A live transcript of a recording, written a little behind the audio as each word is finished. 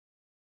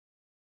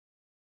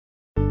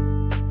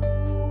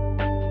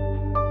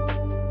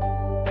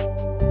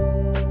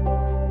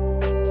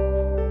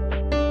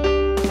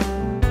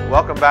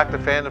Welcome back to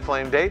Fan to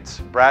Flame Dates.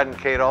 Brad and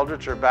Kate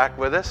Aldrich are back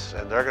with us,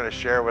 and they're going to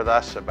share with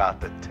us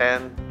about the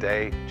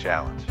 10-day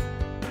challenge.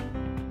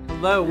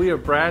 Hello, we are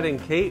Brad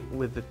and Kate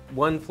with the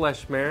One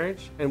Flesh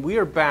Marriage, and we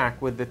are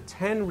back with the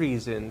 10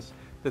 reasons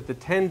that the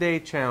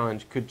 10-day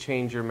challenge could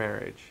change your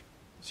marriage.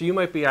 So you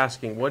might be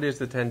asking, what is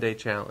the 10-day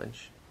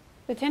challenge?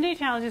 The 10-day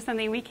challenge is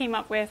something we came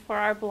up with for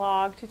our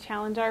blog to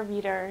challenge our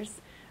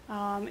readers.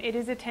 It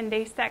is a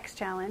 10-day sex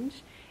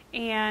challenge,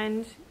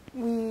 and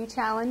we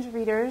challenge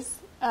readers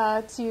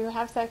to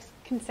have sex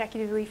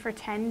consecutively for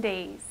 10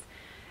 days.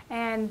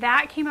 And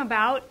that came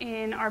about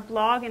in our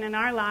blog and in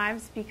our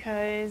lives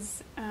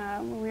because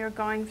when we were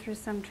going through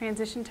some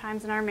transition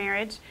times in our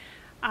marriage,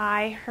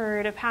 I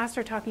heard a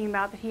pastor talking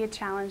about that he had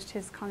challenged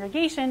his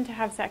congregation to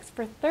have sex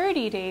for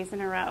 30 days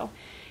in a row.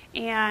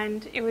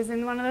 And it was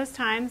in one of those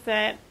times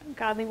that a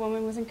godly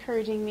woman was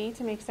encouraging me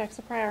to make sex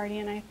a priority,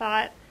 and I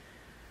thought,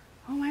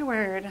 oh my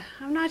word,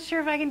 I'm not sure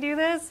if I can do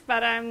this,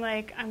 but I'm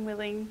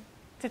willing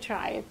to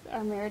try.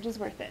 Our marriage is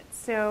worth it.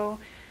 So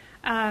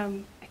I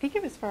think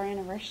it was for our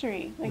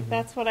anniversary.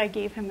 That's what I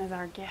gave him as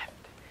our gift.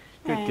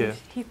 Good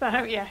gift. He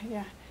thought, he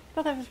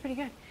thought that was pretty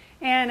good.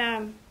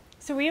 And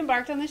so we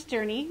embarked on this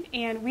journey,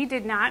 and we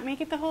did not make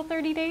it the whole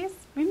 30 days.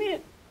 We made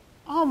it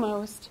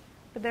almost,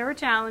 but there were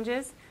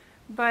challenges.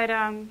 But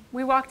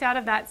we walked out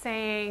of that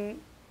saying,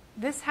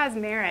 this has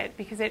merit,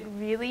 because it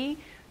really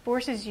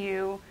forces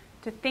you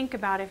to think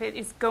about if it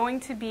is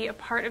going to be a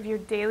part of your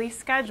daily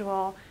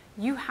schedule.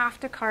 You have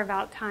to carve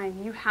out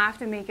time. You have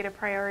to make it a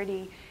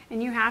priority.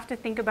 And you have to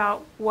think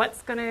about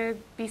what's going to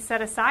be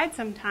set aside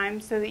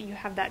sometimes so that you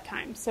have that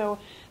time. So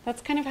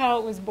that's kind of how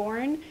it was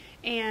born.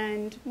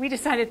 And we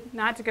decided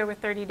not to go with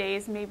 30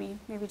 days, maybe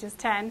just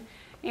 10.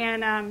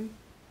 And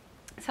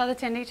that's how the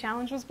 10-day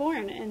challenge was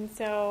born. And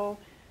so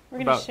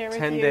we're going to share with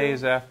you. About 10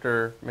 days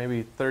after,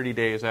 maybe 30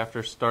 days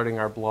after starting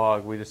our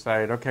blog, we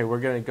decided, okay,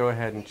 we're going to go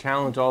ahead and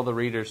challenge all the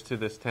readers to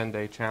this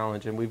 10-day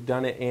challenge. And we've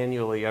done it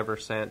annually ever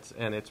since.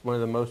 And it's one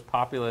of the most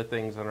popular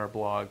things on our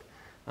blog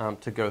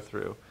to go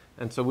through.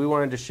 And so we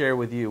wanted to share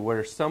with you what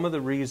are some of the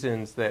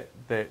reasons that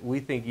we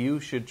think you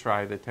should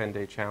try the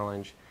 10-day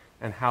challenge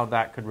and how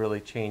that could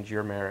really change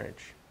your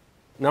marriage.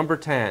 Number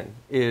 10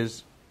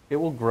 is it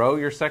will grow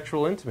your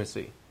sexual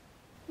intimacy.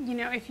 You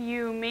know, if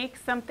you make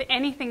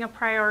anything a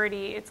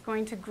priority, it's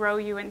going to grow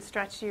you and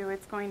stretch you.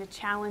 It's going to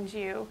challenge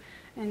you.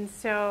 And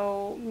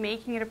so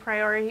making it a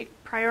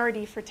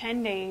priority for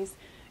 10 days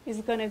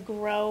is going to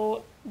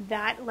grow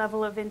that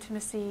level of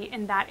intimacy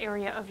in that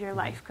area of your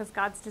life, because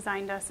God's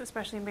designed us,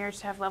 especially in marriage,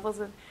 to have levels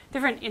of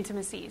different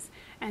intimacies.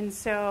 And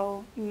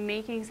so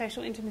making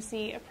sexual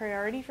intimacy a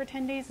priority for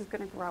 10 days is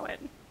going to grow it.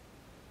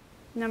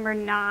 Number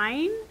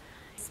 9,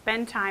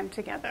 spend time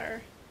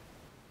together.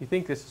 You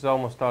think this is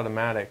almost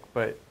automatic,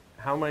 but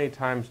how many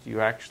times do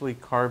you actually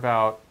carve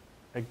out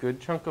a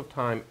good chunk of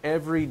time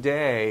every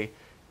day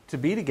to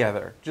be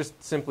together,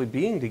 just simply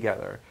being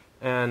together?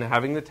 And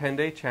having the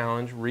 10-day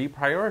challenge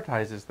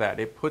reprioritizes that.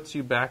 It puts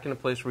you back in a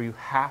place where you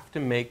have to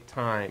make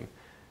time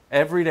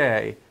every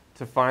day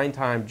to find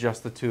time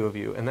just the two of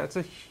you. And that's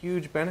a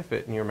huge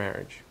benefit in your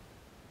marriage.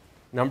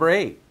 Number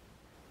 8,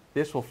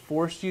 this will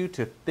force you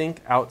to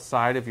think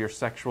outside of your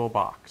sexual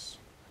box.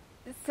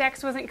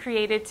 Sex wasn't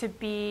created to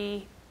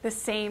be the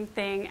same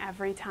thing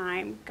every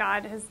time.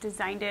 God has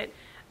designed it.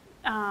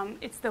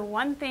 It's the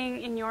one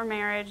thing in your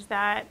marriage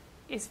that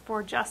is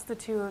for just the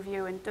two of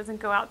you and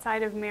doesn't go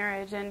outside of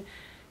marriage. And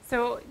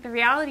so the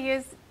reality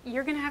is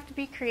you're going to have to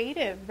be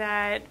creative,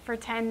 that for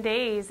 10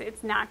 days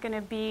it's not going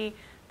to be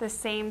the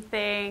same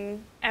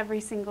thing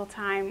every single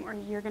time, or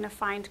you're going to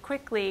find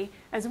quickly,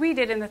 as we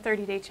did in the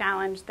 30-day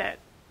challenge, that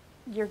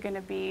you're going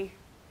to be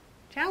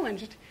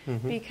challenged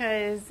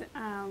because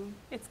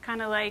it's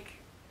kind of like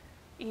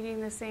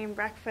eating the same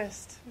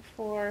breakfast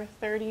for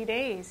 30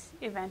 days.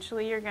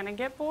 Eventually you're going to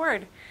get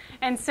bored.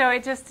 And so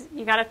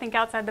you got to think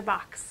outside the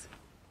box.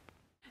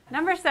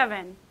 Number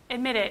 7,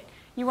 admit it.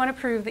 You want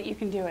to prove that you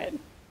can do it.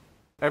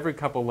 Every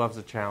couple loves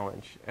a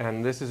challenge,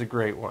 and this is a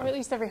great one. Or at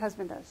least every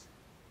husband does.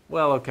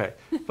 Well, okay.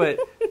 But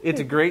it's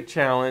a great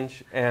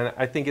challenge, and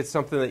I think it's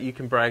something that you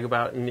can brag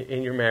about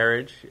in your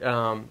marriage.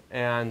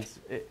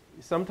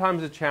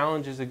 Sometimes a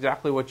challenge is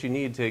exactly what you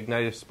need to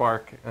ignite a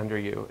spark under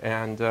you,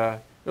 and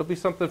it'll be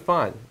something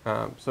fun,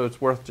 so it's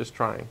worth just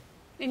trying.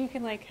 And you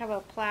can have a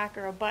plaque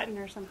or a button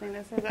or something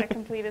that says I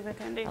completed the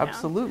 10-day challenge.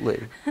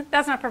 Absolutely.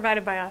 That's not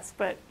provided by us,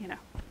 but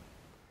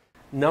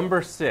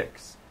Number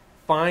 6,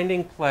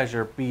 finding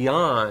pleasure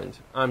beyond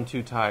I'm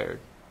too tired.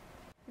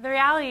 The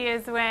reality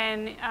is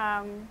when,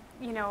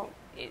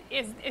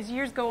 as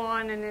years go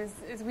on and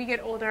as we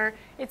get older,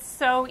 it's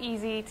so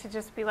easy to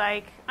just be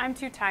like, I'm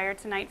too tired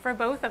tonight, for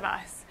both of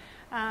us.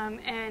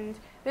 And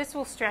this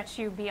will stretch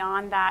you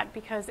beyond that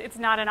because it's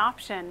not an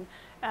option.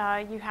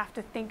 You have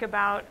to think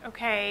about,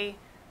 okay,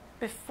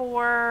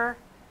 before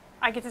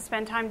I get to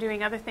spend time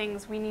doing other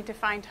things, we need to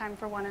find time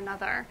for one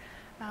another.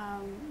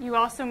 You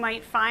also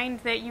might find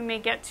that you may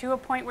get to a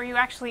point where you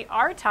actually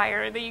are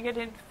tired, that you get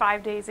in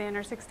 5 days in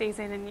or 6 days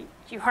in and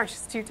you are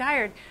just too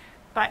tired.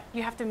 But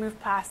you have to move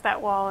past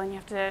that wall and you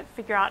have to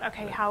figure out,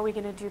 okay, how are we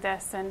going to do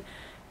this? And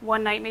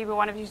one night maybe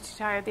one of you's too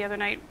tired, the other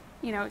night,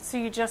 so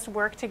you just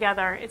work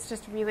together. It's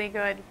just really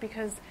good,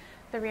 because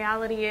the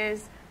reality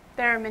is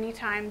there are many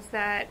times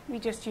that we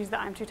just use the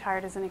 "I'm too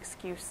tired" as an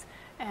excuse,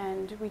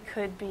 and we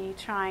could be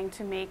trying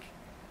to make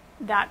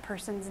that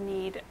person's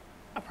need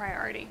a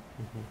priority.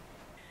 Mm-hmm.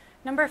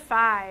 Number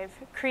 5,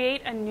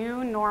 create a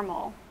new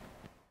normal.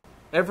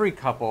 Every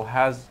couple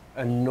has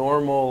a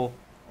normal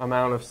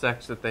amount of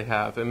sex that they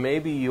have, and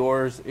maybe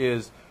yours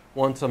is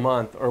once a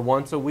month or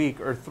once a week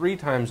or 3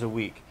 times a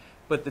week.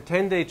 But the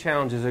 10-day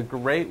challenge is a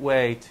great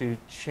way to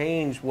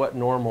change what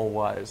normal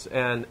was.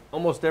 And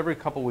almost every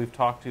couple we've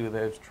talked to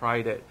that has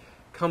tried it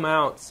come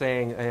out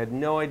saying they had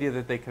no idea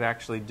that they could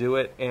actually do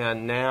it,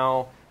 and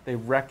now they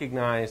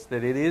recognize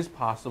that it is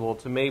possible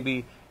to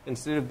maybe,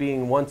 instead of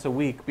being once a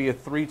week, be a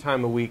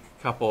 3-time-a-week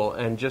couple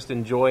and just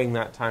enjoying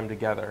that time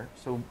together.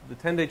 So the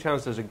 10-day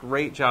challenge does a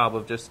great job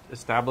of just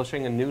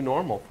establishing a new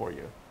normal for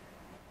you.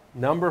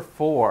 Number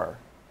 4,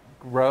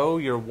 grow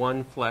your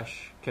one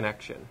flesh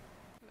connection.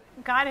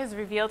 God has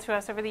revealed to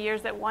us over the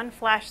years that one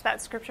flesh,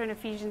 that scripture in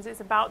Ephesians,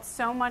 is about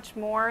so much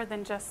more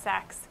than just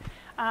sex.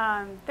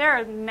 There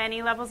are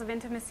many levels of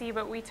intimacy,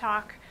 but we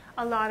talk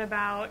a lot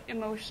about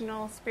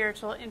emotional,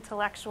 spiritual,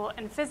 intellectual,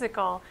 and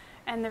physical.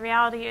 And the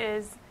reality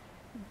is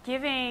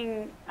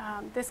giving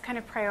this kind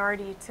of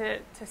priority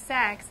to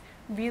sex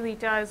really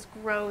does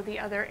grow the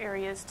other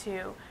areas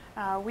too.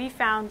 We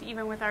found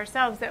even with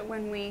ourselves that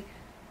when we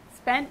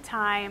spent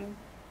time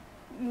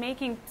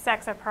making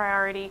sex a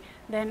priority,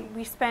 then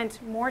we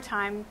spent more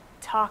time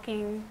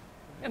talking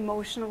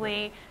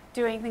emotionally,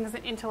 doing things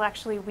that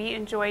intellectually we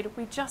enjoyed.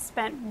 We just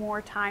spent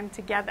more time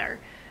together.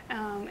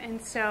 And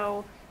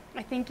so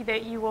I think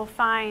that you will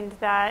find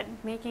that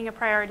making a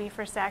priority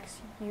for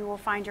sex, you will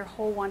find your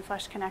whole one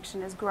flesh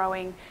connection is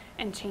growing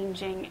and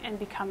changing and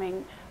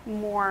becoming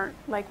more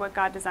like what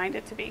God designed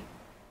it to be.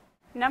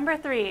 Number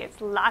 3,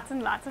 it's lots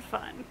and lots of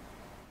fun.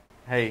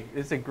 Hey,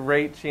 it's a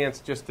great chance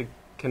just to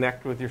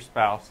connect with your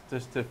spouse,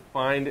 just to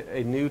find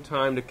a new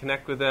time to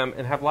connect with them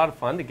and have a lot of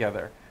fun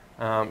together.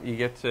 You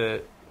get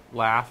to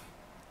laugh,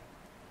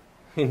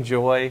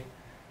 enjoy,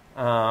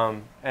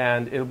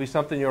 and it'll be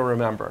something you'll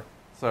remember.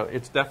 So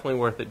it's definitely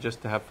worth it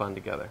just to have fun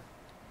together.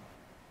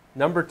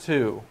 Number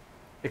 2,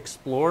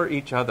 explore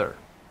each other.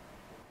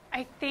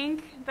 I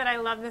think that I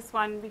love this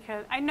one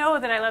because I know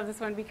that I love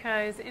this one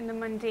because in the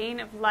mundane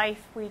of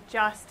life, we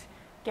just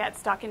get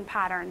stuck in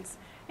patterns.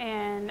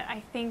 And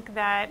I think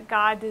that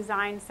God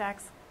designed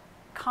sex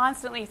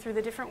constantly through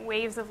the different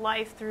waves of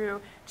life,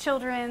 through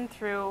children,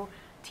 through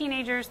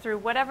teenagers, through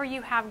whatever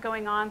you have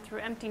going on, through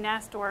empty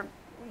nest or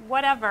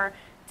whatever,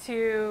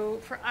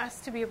 for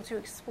us to be able to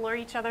explore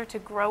each other, to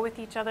grow with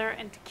each other,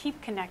 and to keep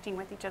connecting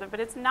with each other. But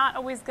it's not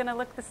always going to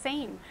look the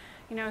same.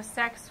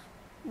 Sex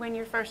when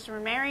you're first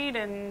married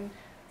and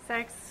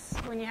sex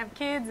when you have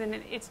kids, and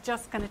it's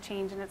just going to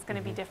change and it's going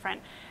to be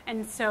different.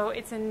 And so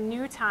it's a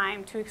new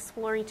time to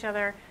explore each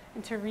other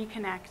and to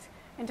reconnect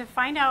and to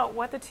find out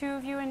what the two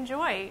of you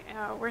enjoy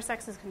where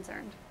sex is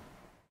concerned.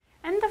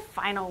 And the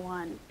final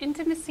one,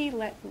 intimacy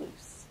let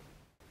loose.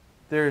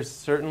 There's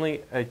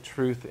certainly a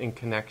truth in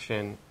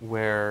connection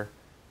where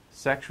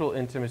sexual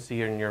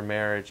intimacy in your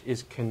marriage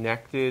is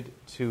connected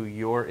to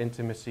your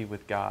intimacy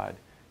with God.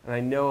 And I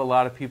know a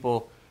lot of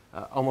people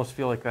almost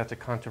feel like that's a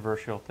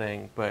controversial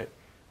thing, but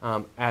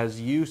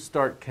as you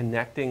start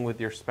connecting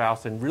with your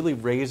spouse and really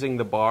raising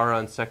the bar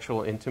on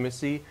sexual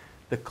intimacy,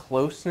 the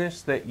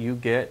closeness that you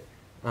get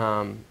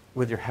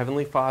with your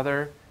Heavenly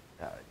Father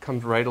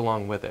comes right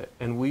along with it.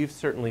 And we've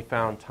certainly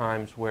found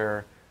times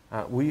where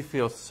we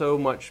feel so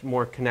much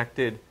more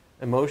connected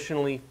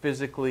emotionally,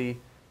 physically,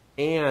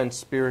 and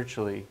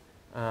spiritually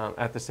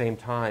at the same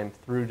time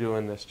through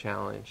doing this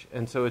challenge.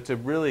 And so it's a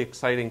really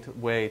exciting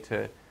way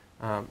to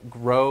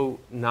grow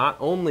not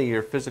only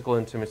your physical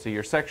intimacy,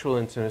 your sexual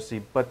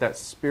intimacy, but that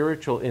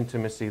spiritual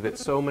intimacy that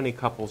so many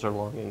couples are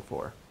longing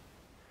for.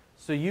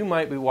 So you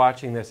might be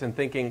watching this and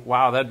thinking,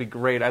 wow, that'd be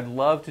great. I'd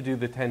love to do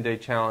the 10-day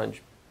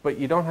challenge, but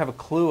you don't have a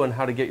clue on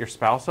how to get your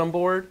spouse on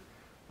board.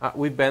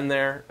 We've been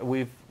there.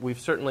 We've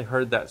certainly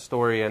heard that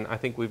story, and I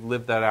think we've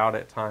lived that out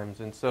at times.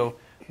 And so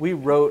we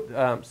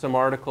wrote some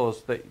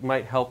articles that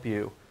might help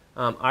you.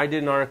 I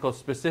did an article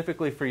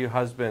specifically for you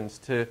husbands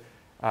to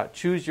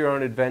choose your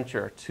own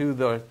adventure to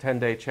the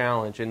 10-day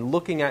challenge and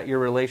looking at your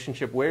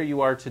relationship where you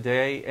are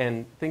today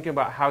and thinking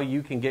about how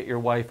you can get your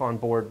wife on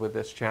board with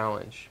this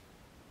challenge.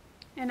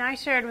 And I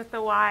shared with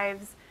the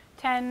wives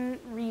 10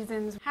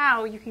 reasons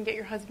how you can get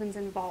your husbands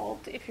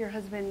involved. If your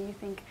husband you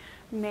think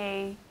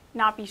may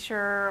not be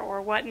sure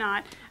or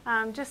whatnot,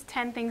 just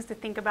 10 things to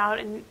think about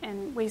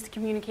and ways to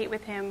communicate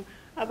with him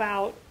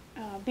about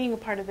being a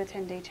part of the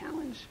 10-day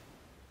challenge.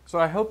 So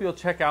I hope you'll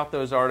check out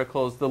those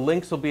articles. The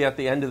links will be at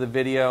the end of the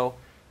video.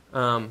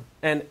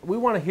 And we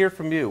want to hear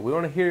from you. We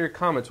want to hear your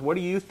comments. What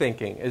are you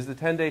thinking? Is the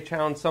 10-day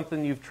challenge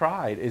something you've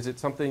tried? Is it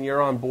something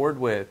you're on board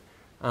with?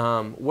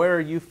 Where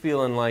are you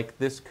feeling like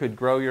this could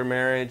grow your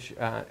marriage?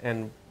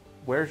 And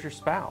where's your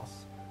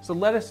spouse? So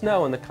let us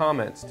know in the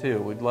comments too.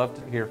 We'd love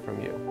to hear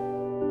from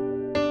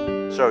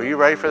you. So are you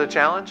ready for the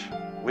challenge?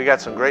 we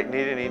got some great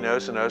need and he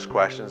knows and knows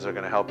questions that are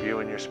going to help you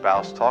and your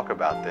spouse talk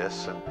about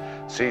this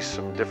and see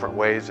some different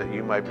ways that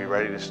you might be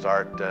ready to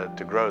start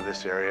to grow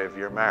this area of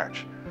your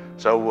marriage.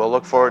 So we'll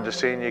look forward to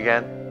seeing you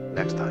again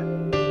next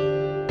time.